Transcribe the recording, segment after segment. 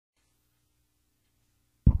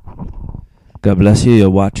God bless you.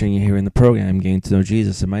 You're watching, you're hearing the program, Getting to Know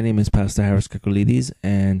Jesus. And my name is Pastor Harris Kakulides,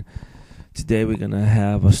 and today we're going to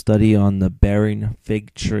have a study on the Barren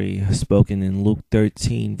fig tree, spoken in Luke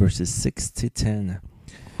 13, verses 6 to 10.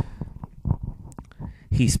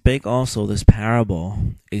 He spake also this parable.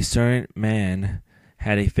 A certain man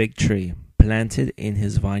had a fig tree planted in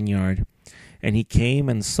his vineyard, and he came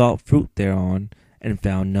and sought fruit thereon, and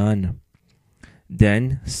found none.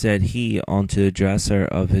 Then said he unto the dresser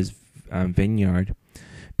of his vineyard,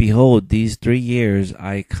 Behold, these 3 years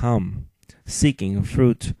I come, seeking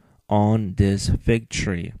fruit on this fig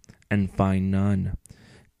tree, and find none.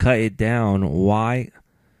 Cut it down, why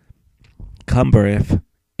cumbereth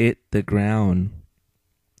it the ground?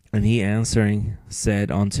 And he answering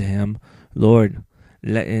said unto him, Lord,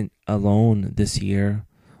 let it alone this year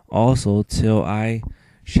also, till I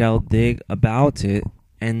shall dig about it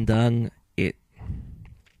and dung it.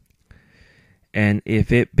 And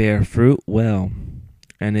if it bear fruit, well,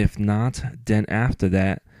 and if not, then after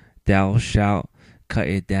that thou shalt cut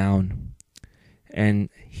it down. And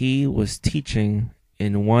he was teaching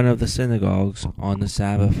in one of the synagogues on the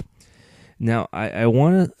Sabbath. Now, I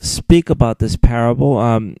want to speak about this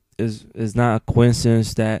parable. Is not a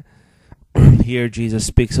coincidence that here Jesus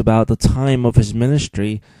speaks about the time of his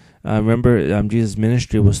ministry. Remember, Jesus'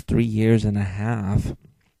 ministry was 3 years and a half.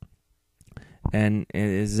 And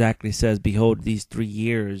it exactly says, Behold, these 3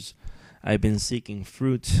 years I've been seeking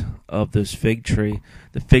fruit of this fig tree.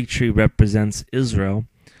 The fig tree represents Israel.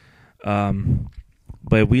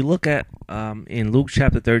 But we look at in Luke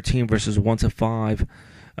chapter 13, verses 1 to 5,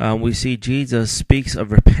 we see Jesus speaks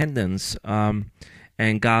of repentance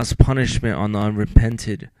and God's punishment on the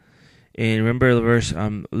unrepented. And remember the verse,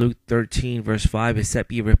 Luke 13, verse 5,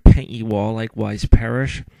 Except ye repent, ye will all likewise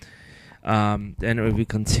perish. Then if we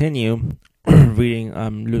continue reading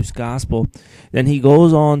Luke's gospel, then he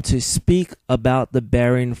goes on to speak about the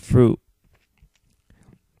bearing fruit,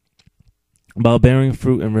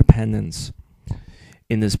 and repentance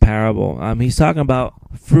in this parable. He's talking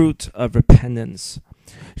about fruit of repentance.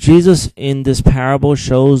 Jesus in this parable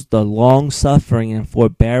shows the long suffering and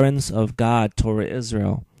forbearance of God toward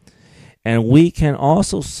Israel. And we can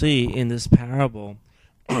also see in this parable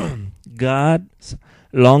God's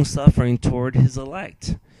long suffering toward his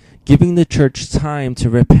elect, giving the church time to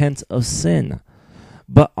repent of sin.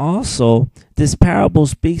 But also, this parable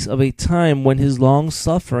speaks of a time when his long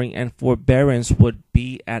suffering and forbearance would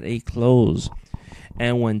be at a close.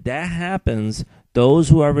 And when that happens, those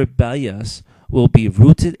who are rebellious will be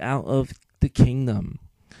rooted out of the kingdom.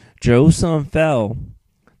 Jerusalem fell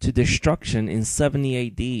to destruction in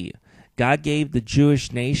 70 AD. God gave the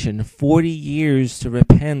Jewish nation 40 years to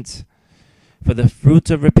repent for the fruit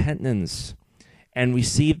of repentance and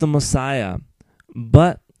receive the Messiah.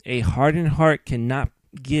 But a hardened heart cannot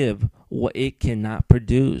give what it cannot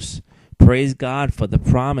produce. Praise God for the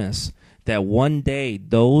promise that one day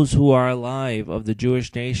those who are alive of the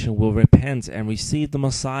Jewish nation will repent and receive the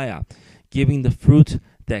Messiah, giving the fruit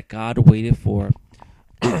that God waited for.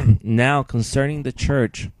 Now, concerning the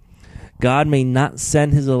church, God may not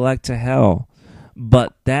send his elect to hell,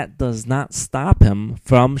 but that does not stop him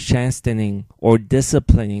from chastening or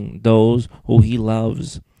disciplining those who he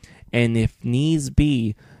loves, and if needs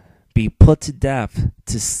be put to death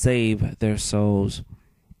to save their souls.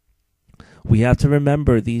 We have to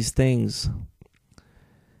remember these things.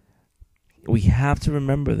 We have to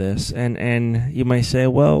remember this. And you might say,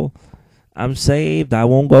 well, I'm saved, I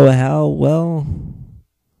won't go to hell. Well,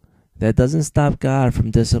 that doesn't stop God from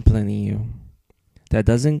disciplining you. That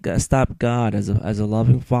doesn't stop God as a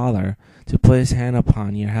loving father to put his hand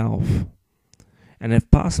upon your health. And if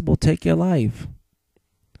possible, take your life.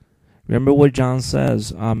 Remember what John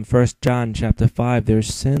says, 1 John chapter 5,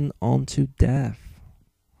 there's sin unto death.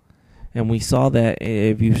 And we saw that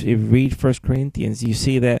if you read 1 Corinthians, you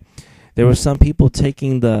see that there were some people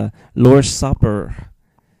taking the Lord's Supper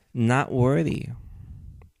not worthy,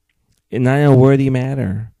 not in a worthy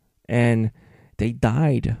manner. And they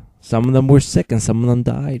died. Some of them were sick and some of them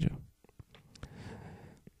died.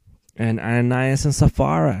 And Ananias and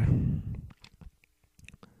Sapphira,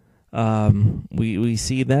 we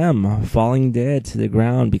see them falling dead to the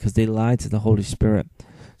ground because they lied to the Holy Spirit.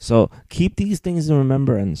 So keep these things in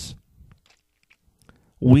remembrance.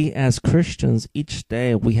 We as Christians, each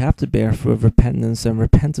day, we have to bear fruit of repentance and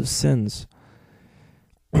repent of sins.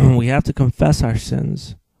 We have to confess our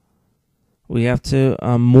sins. We have to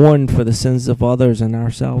mourn for the sins of others and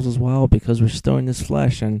ourselves as well, because we're still in this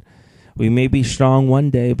flesh, and we may be strong one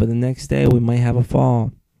day, but the next day we might have a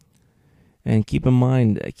fall. And keep in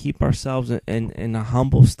mind, keep ourselves in a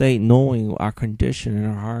humble state, knowing our condition in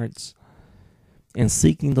our hearts. and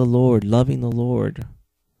seeking the Lord, loving the Lord,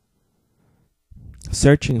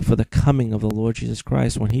 searching for the coming of the Lord Jesus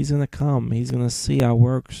Christ. When He's going to come, He's going to see our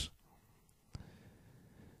works.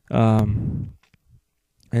 And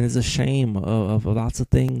it's a shame of lots of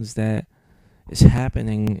things that is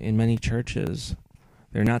happening in many churches.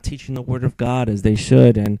 They're not teaching the Word of God as they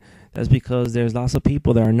should, and that's because there's lots of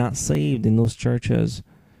people that are not saved in those churches,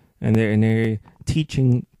 and they're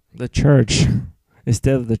teaching the church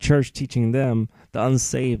instead of the church teaching them. The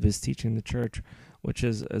unsaved is teaching the church, which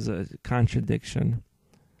is a contradiction.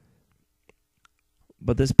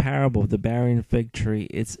 But this parable of the barren fig tree,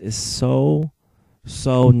 is so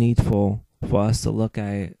needful for us to look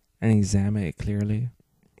at it and examine it clearly.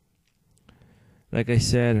 Like I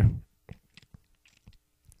said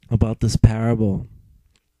about this parable,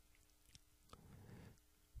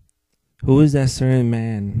 who is that certain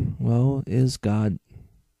man? Well, it is God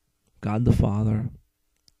the Father.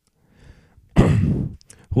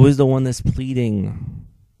 Who is the one that's pleading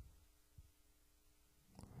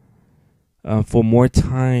for more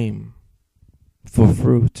time for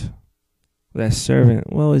fruit? That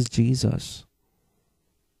servant, well, is Jesus.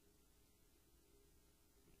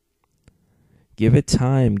 Give it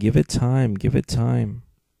time, give it time, give it time.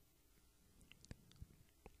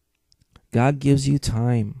 God gives you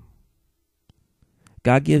time.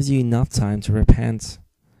 God gives you enough time to repent.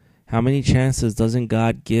 How many chances doesn't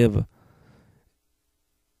God give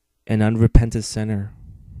an unrepentant sinner?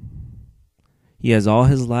 He has all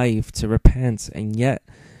his life to repent, and yet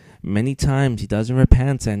many times he doesn't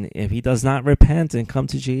repent. And if he does not repent and come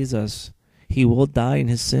to Jesus, he will die in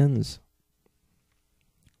his sins.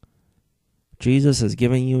 Jesus has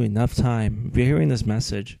given you enough time. If you're hearing this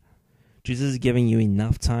message, Jesus is giving you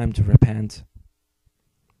enough time to repent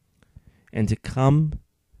and to come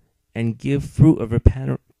and give fruit of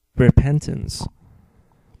repentance.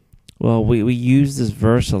 Well, we use this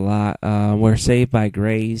verse a lot. We're saved by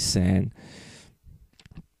grace and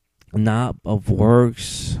not of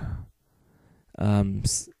works.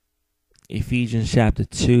 Ephesians chapter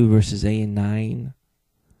 2, verses 8 and 9.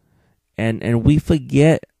 And we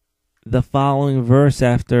forget the following verse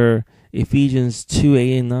after Ephesians 2,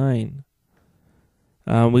 8 and 9.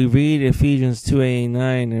 We read Ephesians 2, 8 and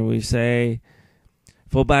 9, and we say,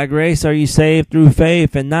 "For by grace are you saved through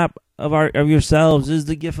faith, and not of yourselves, is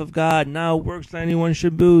the gift of God, now works that anyone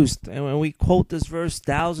should boast." And when we quote this verse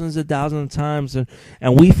thousands of times,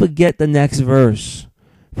 and we forget the next verse.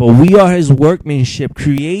 "For we are his workmanship,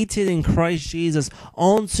 created in Christ Jesus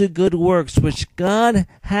unto good works, which God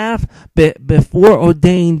hath before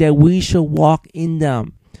ordained that we should walk in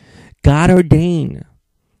them." God ordained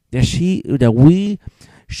that we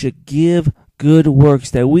should give good works,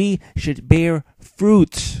 that we should bear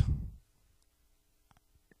fruit.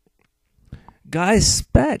 God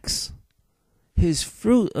expects his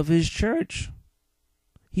fruit of his church.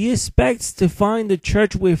 He expects to find the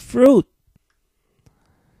church with fruit.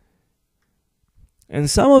 And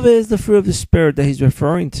some of it is the fruit of the Spirit that he's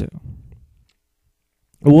referring to.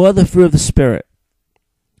 What are the fruit of the Spirit?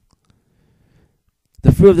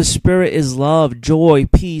 The fruit of the Spirit is love, joy,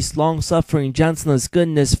 peace, long-suffering, gentleness,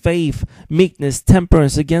 goodness, faith, meekness,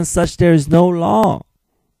 temperance. Against such there is no law.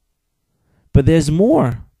 But there's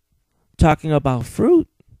more. Talking about fruit.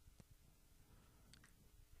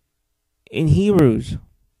 In Hebrews,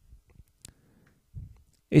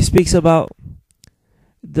 it speaks about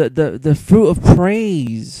the fruit of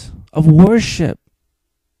praise, of worship.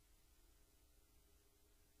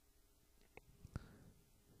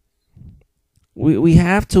 We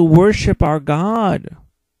have to worship our God.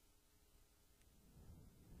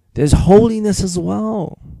 There's holiness as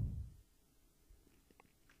well.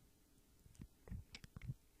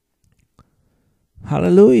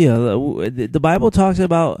 Hallelujah. The Bible talks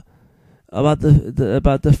about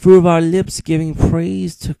the fruit of our lips giving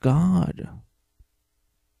praise to God.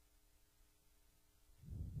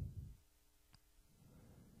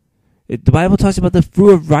 The Bible talks about the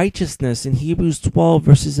fruit of righteousness in Hebrews 12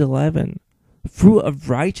 verses 11. Fruit of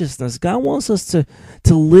righteousness. God wants us to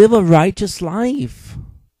live a righteous life.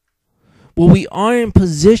 When we are in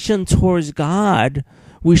position towards God,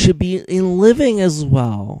 we should be in living as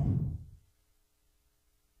well.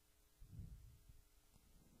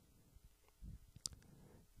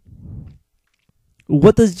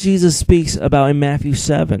 What does Jesus speak about in Matthew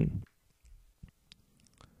 7?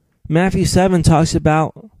 Matthew 7 talks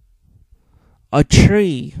about a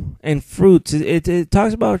tree and fruits. It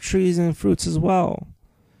talks about trees and fruits as well.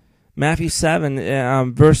 Matthew 7,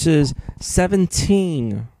 verses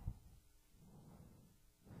 17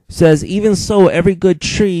 says, "Even so, every good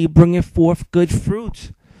tree bringeth forth good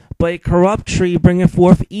fruit, but a corrupt tree bringeth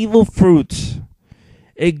forth evil fruit.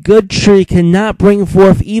 A good tree cannot bring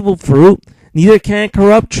forth evil fruit, neither can a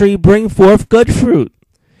corrupt tree bring forth good fruit.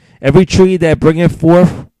 Every tree that bringeth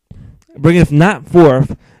not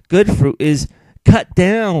forth good fruit is cut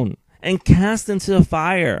down and cast into the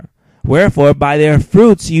fire. Wherefore by their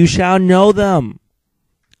fruits you shall know them.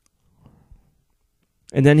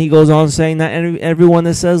 And then he goes on saying that everyone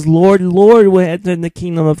that says, Lord, Lord, will enter in the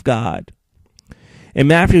kingdom of God. In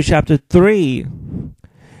Matthew chapter 3,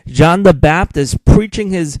 John the Baptist preaching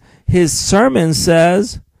his sermon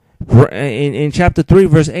says, in chapter 3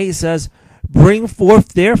 verse 8 says, bring forth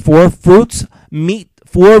therefore fruits meet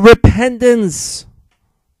for repentance.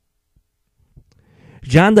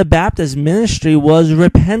 John the Baptist's ministry was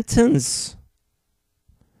repentance.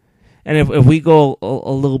 And if we go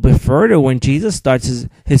a little bit further, when Jesus starts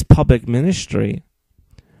his public ministry,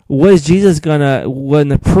 what is Jesus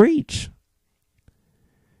gonna preach?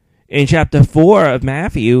 In chapter 4 of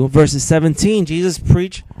Matthew, verses 17, Jesus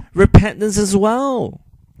preached repentance as well.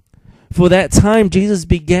 For that time, Jesus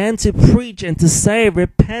began to preach and to say,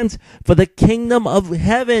 repent, for the kingdom of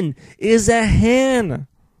heaven is at hand.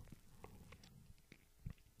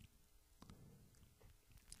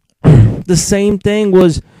 The same thing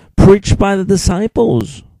was preached by the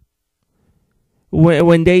disciples.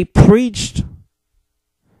 When they preached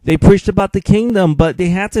about the kingdom, but they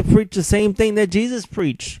had to preach the same thing that Jesus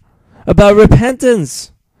preached, about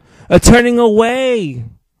repentance, a turning away.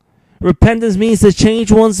 Repentance means to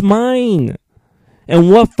change one's mind.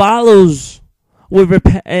 And what follows with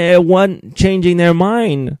one changing their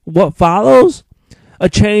mind? What follows? A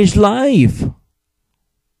changed life.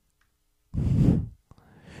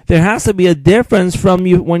 There has to be a difference from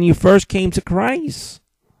you when you first came to Christ.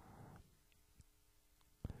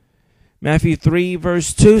 Matthew 3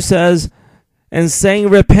 verse 2 says, and saying,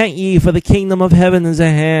 repent ye, for the kingdom of heaven is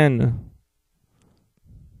at hand.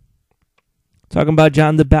 Talking about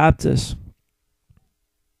John the Baptist.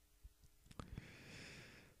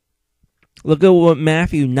 Look at what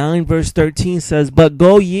Matthew 9 verse 13 says. But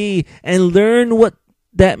go ye and learn what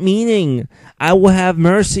that meaning. I will have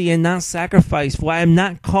mercy and not sacrifice. For I am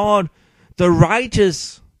not called the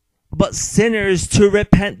righteous, but sinners to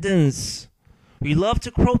repentance. We love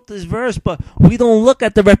to quote this verse, but we don't look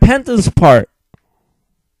at the repentance part.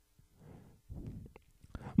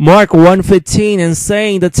 Mark 1:15, and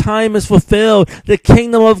saying, the time is fulfilled, the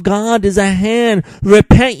kingdom of God is at hand.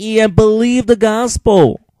 Repent ye and believe the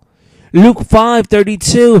gospel. Luke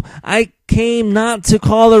 5:32, I came not to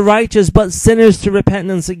call the righteous, but sinners to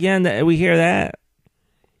repentance. Again, we hear that.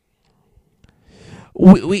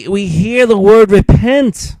 We hear the word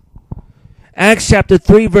repent. Acts chapter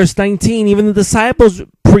 3 verse 19, even the disciples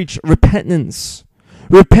preach repentance.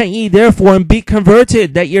 Repent ye therefore and be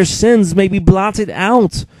converted, that your sins may be blotted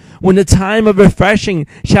out, when the time of refreshing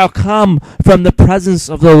shall come from the presence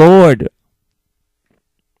of the Lord.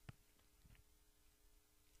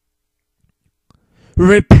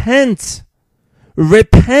 Repent.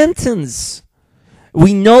 Repentance.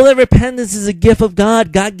 We know that repentance is a gift of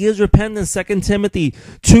God. God gives repentance, 2 Timothy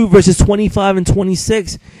 2 verses 25 and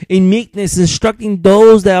 26. In meekness, instructing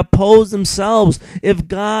those that oppose themselves, if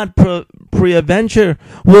God peradventure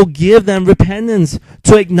will give them repentance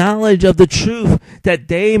to acknowledge of the truth, that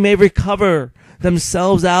they may recover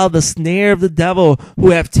themselves out of the snare of the devil,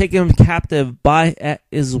 who have taken them captive by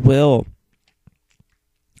his will.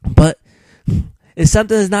 But it's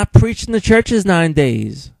something that's not preached in the churches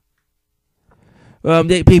nowadays.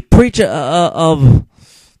 They preach of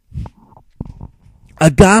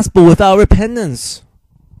a gospel without repentance.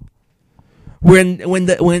 When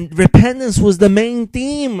repentance was the main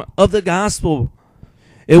theme of the gospel,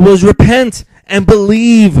 it was repent and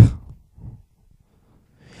believe.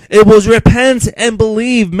 It was repent and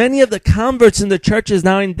believe. Many of the converts in the churches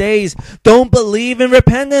nowadays don't believe in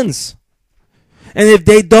repentance. And if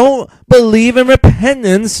they don't believe in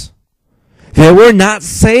repentance, they were not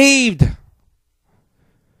saved.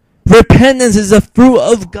 Repentance is a fruit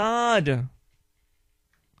of God.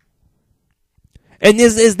 And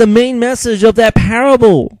this is the main message of that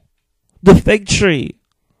parable, the fig tree.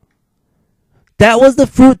 That was the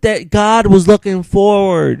fruit that God was looking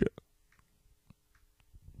forward.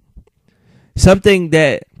 Something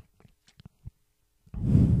that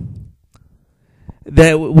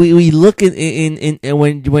we look in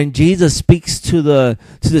when Jesus speaks to the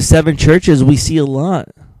seven churches, we see a lot.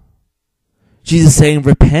 Jesus saying,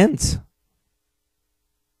 repent.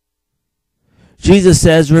 Jesus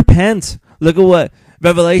says, repent. Look at what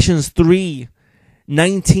Revelations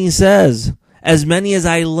 3:19 says. As many as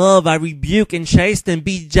I love, I rebuke and chasten.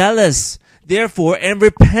 Be jealous, therefore, and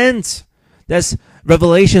repent. That's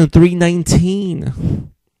Revelation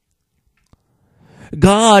 3:19.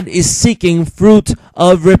 God is seeking fruit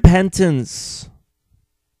of repentance.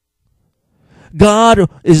 God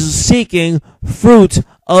is seeking fruit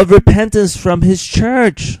of repentance from His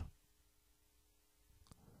church.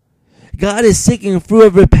 God is seeking fruit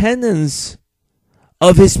of repentance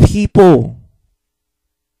of His people.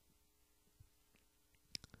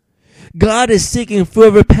 God is seeking fruit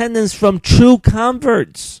of repentance from true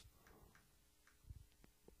converts.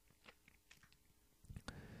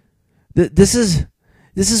 This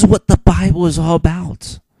is what the Bible is all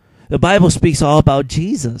about. The Bible speaks all about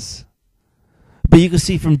Jesus. But you can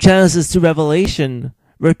see from Genesis to Revelation,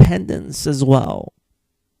 repentance as well.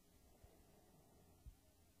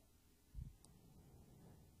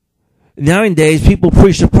 Nowadays, people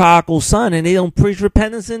preach the prodigal son and they don't preach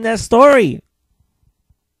repentance in that story.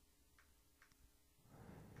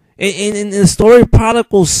 In the story of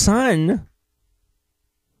prodigal son,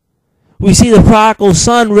 we see the prodigal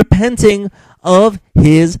son repenting of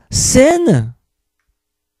his sin.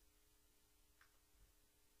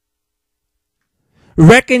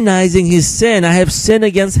 Recognizing his sin. I have sinned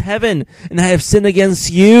against heaven and I have sinned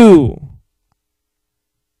against you.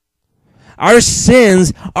 Our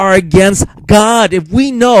sins are against God. If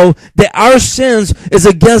we know that our sins is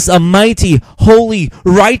against a mighty, holy,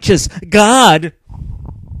 righteous God,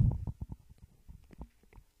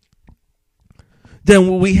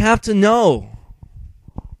 then we have to know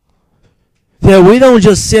that we don't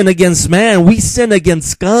just sin against man, we sin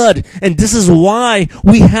against God. And this is why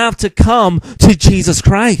we have to come to Jesus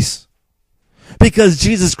Christ. Because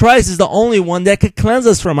Jesus Christ is the only one that can cleanse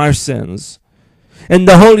us from our sins. And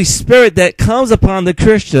the Holy Spirit that comes upon the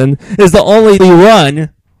Christian is the only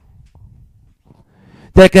one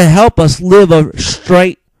that can help us live a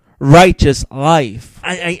straight, righteous life.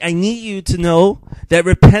 I need you to know that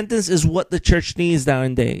repentance is what the church needs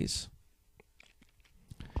nowadays.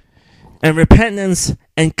 And repentance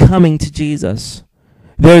and coming to Jesus.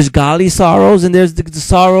 There's godly sorrows and there's the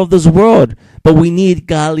sorrow of this world. But we need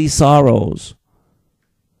godly sorrows.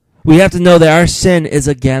 We have to know that our sin is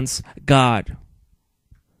against God.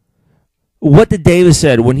 What did David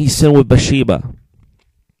say when he sinned with Bathsheba?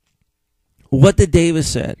 What did David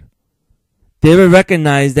say? David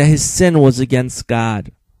recognized that his sin was against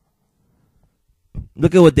God.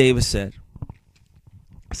 Look at what David said.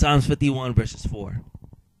 Psalms 51 verses 4.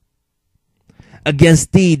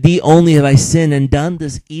 Against thee only have I sinned and done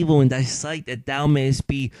this evil in thy sight, that thou mayest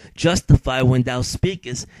be justified when thou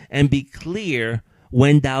speakest and be clear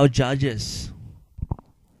when thou judgest.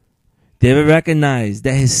 David recognized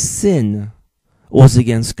that his sin was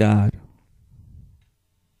against God.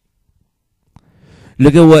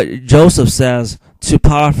 Look at what Joseph says to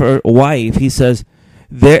Potiphar's wife. He says,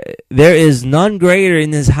 There is none greater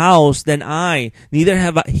in his house than I, neither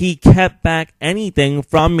have he kept back anything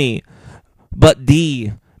from me but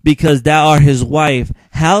thee, because thou art his wife.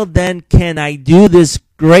 How then can I do this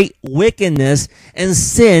great wickedness and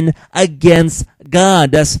sin against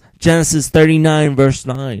God? That's Genesis 39 verse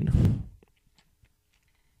 9.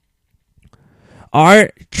 Our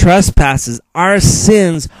trespasses, our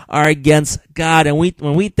sins are against God. And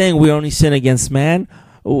when we think we only sin against man,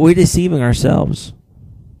 we're deceiving ourselves.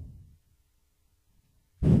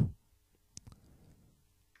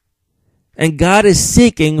 And God is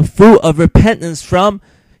seeking fruit of repentance from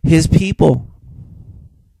His people.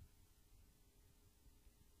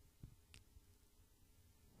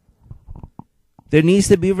 There needs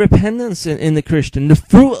to be repentance in the Christian. The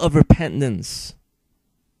fruit of repentance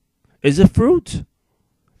is a fruit.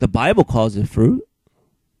 The Bible calls it fruit.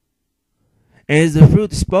 And it's the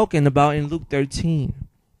fruit spoken about in Luke 13.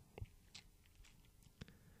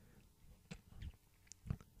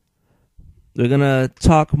 We're going to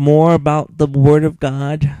talk more about the Word of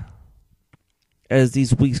God as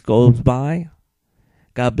these weeks goes by.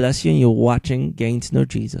 God bless you, and you're watching Getting to Know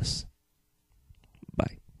Jesus.